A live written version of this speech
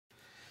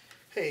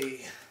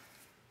Hey,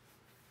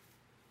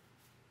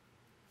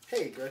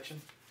 hey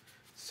Gretchen.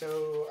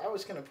 So I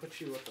was gonna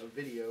put you up a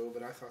video,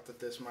 but I thought that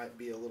this might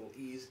be a little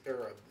easy,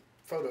 or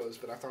photos,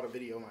 but I thought a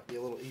video might be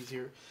a little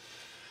easier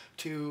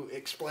to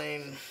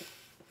explain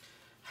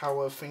how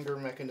a finger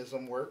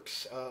mechanism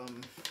works.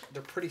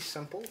 They're pretty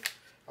simple.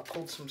 I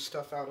pulled some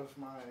stuff out of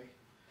my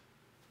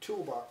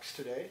toolbox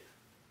today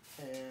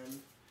and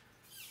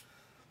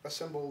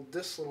assembled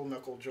this little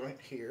knuckle joint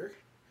here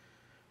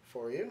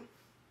for you.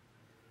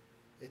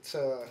 It's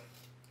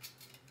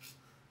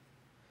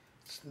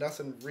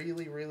nothing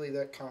really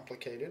that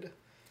complicated.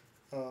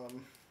 Let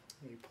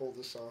me pull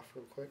this off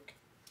real quick.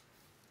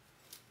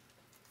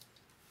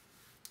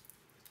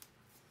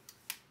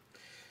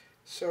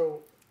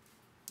 So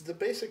the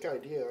basic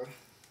idea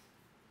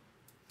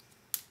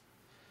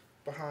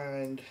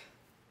behind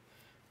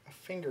a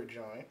finger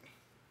joint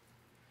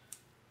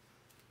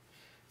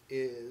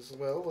is,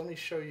 well, let me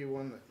show you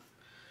one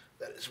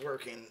that is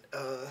working.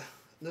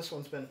 This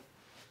one's been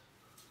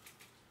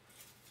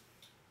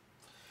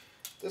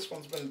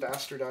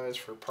bastardized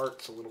for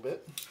parts a little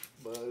bit,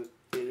 but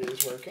it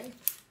is working.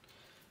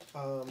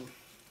 The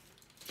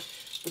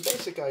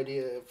basic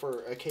idea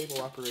for a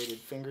cable operated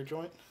finger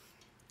joint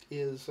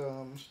is,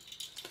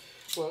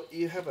 well,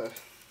 you have a,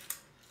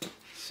 let's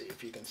see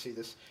if you can see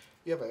this,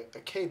 you have a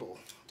cable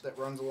that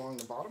runs along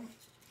the bottom,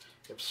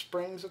 you have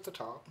springs at the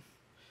top,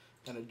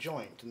 and a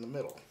joint in the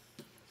middle.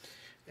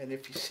 And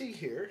if you see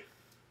here,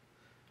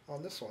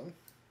 on this one,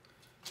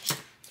 let's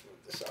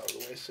move this out of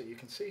the way so you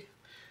can see,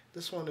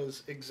 this one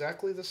is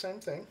exactly the same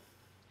thing.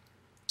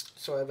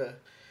 So I have a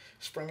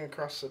spring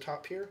across the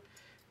top here,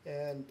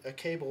 and a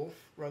cable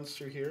runs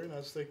through here, and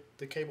as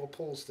the cable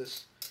pulls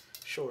this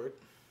short,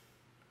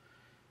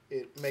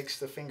 it makes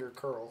the finger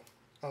curl.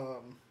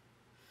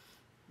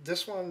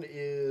 This one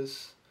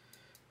is,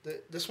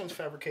 this one's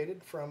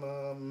fabricated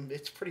from,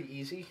 it's pretty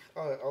easy.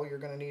 All you're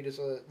going to need is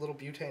a little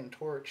butane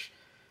torch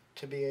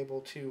to be able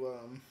to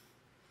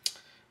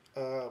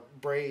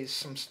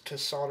to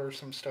solder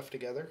some stuff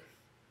together.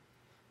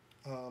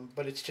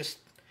 But it's just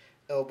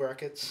L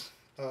brackets,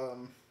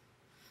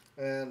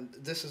 and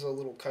this is a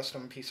little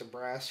custom piece of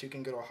brass. You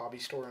can go to a hobby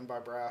store and buy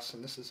brass,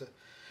 and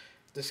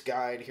this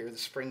guide here, the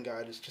spring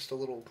guide, is just a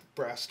little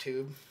brass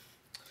tube.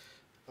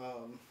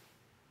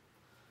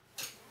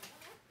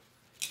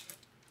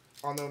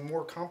 On the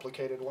more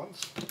complicated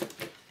ones,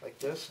 like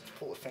this,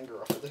 pull a finger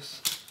off of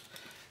this,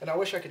 and I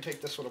wish I could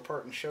take this one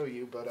apart and show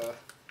you, but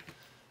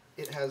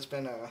it has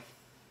been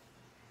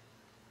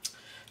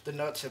the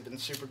nuts have been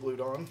super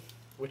glued on,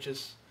 which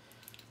is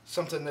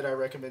something that I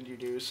recommend you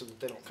do so that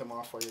they don't come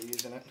off while you're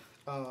using it.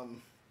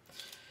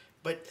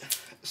 But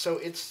so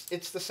it's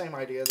the same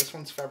idea. This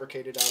one's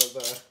fabricated out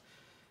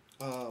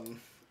of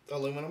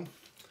aluminum.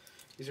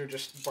 These are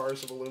just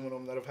bars of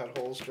aluminum that have had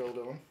holes drilled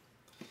in them.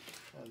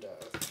 And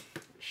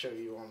show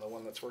you on the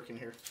one that's working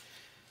here.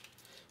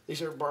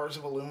 These are bars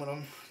of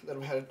aluminum that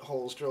have had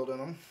holes drilled in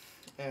them,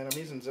 and I'm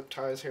using zip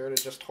ties here to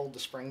just hold the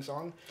springs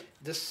on.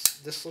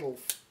 This little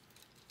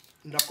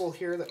knuckle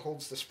here that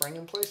holds the spring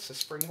in place, the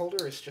spring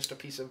holder, is just a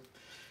piece of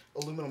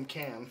aluminum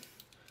can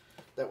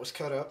that was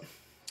cut up.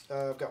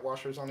 I've got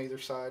washers on either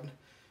side,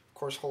 of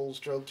course holes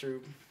drilled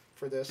through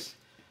for this,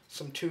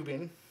 some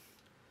tubing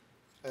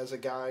as a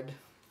guide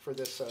for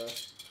this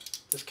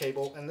this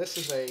cable, and this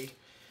is a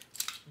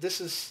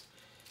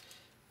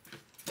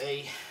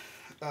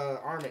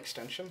arm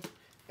extension,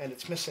 and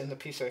it's missing the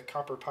piece of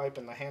copper pipe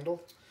in the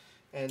handle,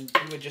 and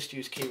you would just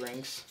use key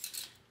rings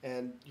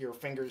and your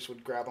fingers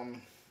would grab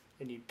them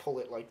and you pull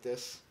it like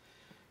this.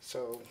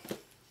 So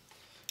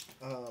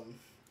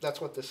that's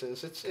what this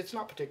is. It's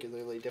not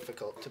particularly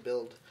difficult to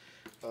build.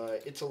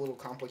 It's a little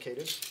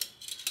complicated,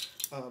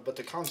 but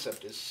the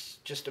concept is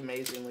just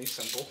amazingly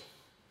simple.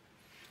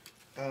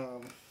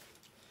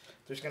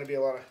 There's going to be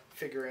a lot of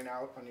figuring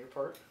out on your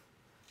part.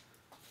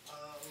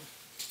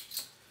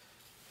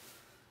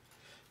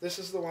 This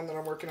is the one that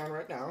I'm working on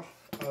right now.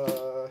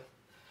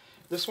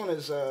 This one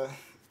is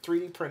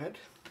 3D printed.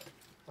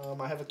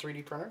 I have a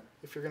 3D printer.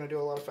 If you're going to do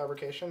a lot of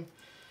fabrication,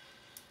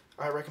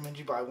 I recommend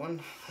you buy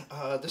one.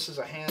 This is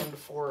a hand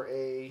for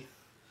a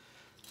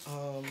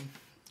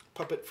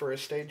puppet for a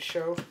stage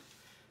show,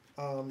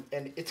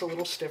 and it's a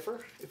little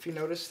stiffer. If you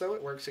notice, though,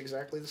 it works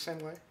exactly the same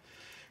way.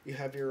 You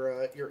have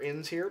your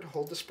ends here to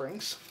hold the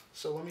springs.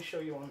 So let me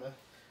show you on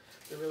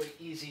the really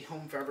easy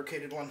home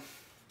fabricated one.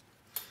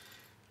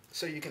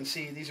 So you can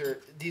see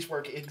these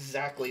work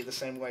exactly the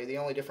same way. The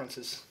only difference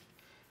is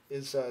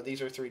these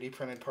are 3D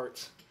printed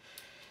parts.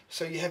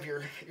 So you have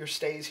your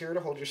stays here to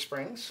hold your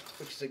springs,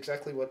 which is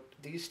exactly what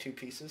these two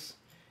pieces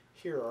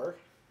here are.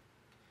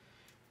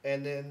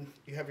 And then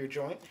you have your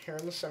joint here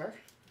in the center.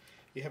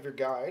 You have your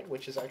guide,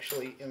 which is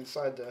actually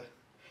inside the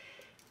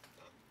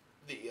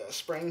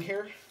spring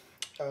here.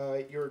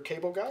 Your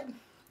cable guide,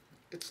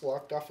 it's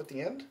locked off at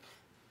the end.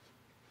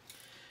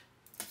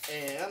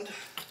 And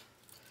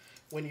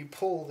when you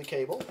pull the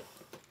cable,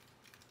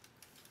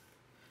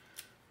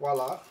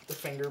 voila, the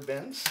finger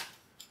bends.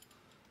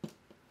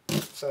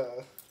 It's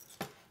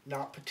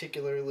not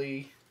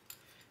particularly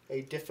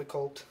a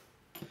difficult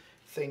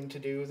thing to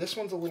do. This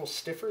one's a little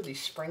stiffer.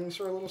 These springs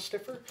are a little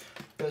stiffer.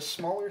 The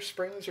smaller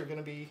springs are going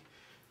to be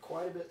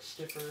quite a bit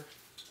stiffer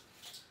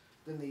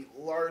than the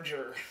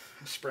larger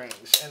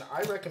springs. And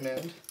I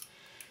recommend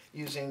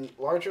using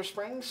larger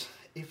springs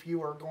if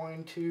you are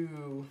going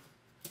to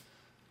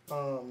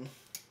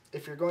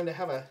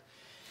have a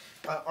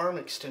arm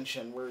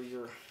extension where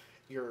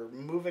you're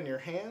moving your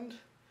hand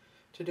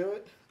to do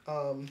it.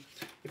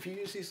 If you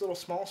use these little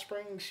small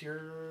springs,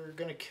 you're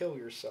gonna kill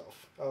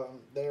yourself.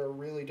 They are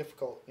really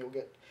difficult. You'll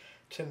get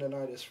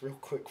tendonitis real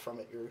quick from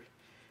it.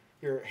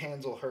 Your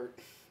hands will hurt,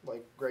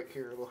 like right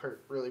here, it'll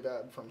hurt really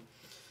bad from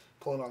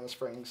pulling on the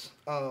springs.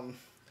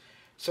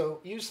 So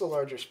use the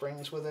larger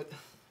springs with it.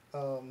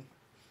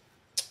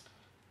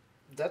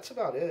 That's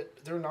about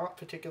it. They're not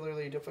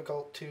particularly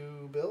difficult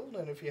to build,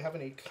 and if you have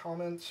any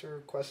comments or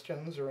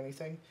questions or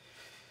anything,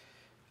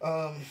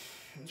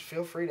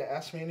 feel free to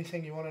ask me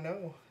anything you want to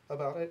know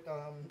about it.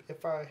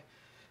 If I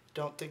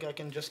don't think I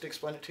can just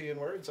explain it to you in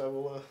words,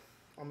 I'll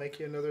make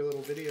you another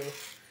little video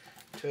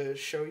to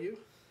show you.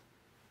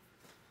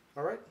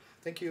 Alright,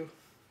 thank you.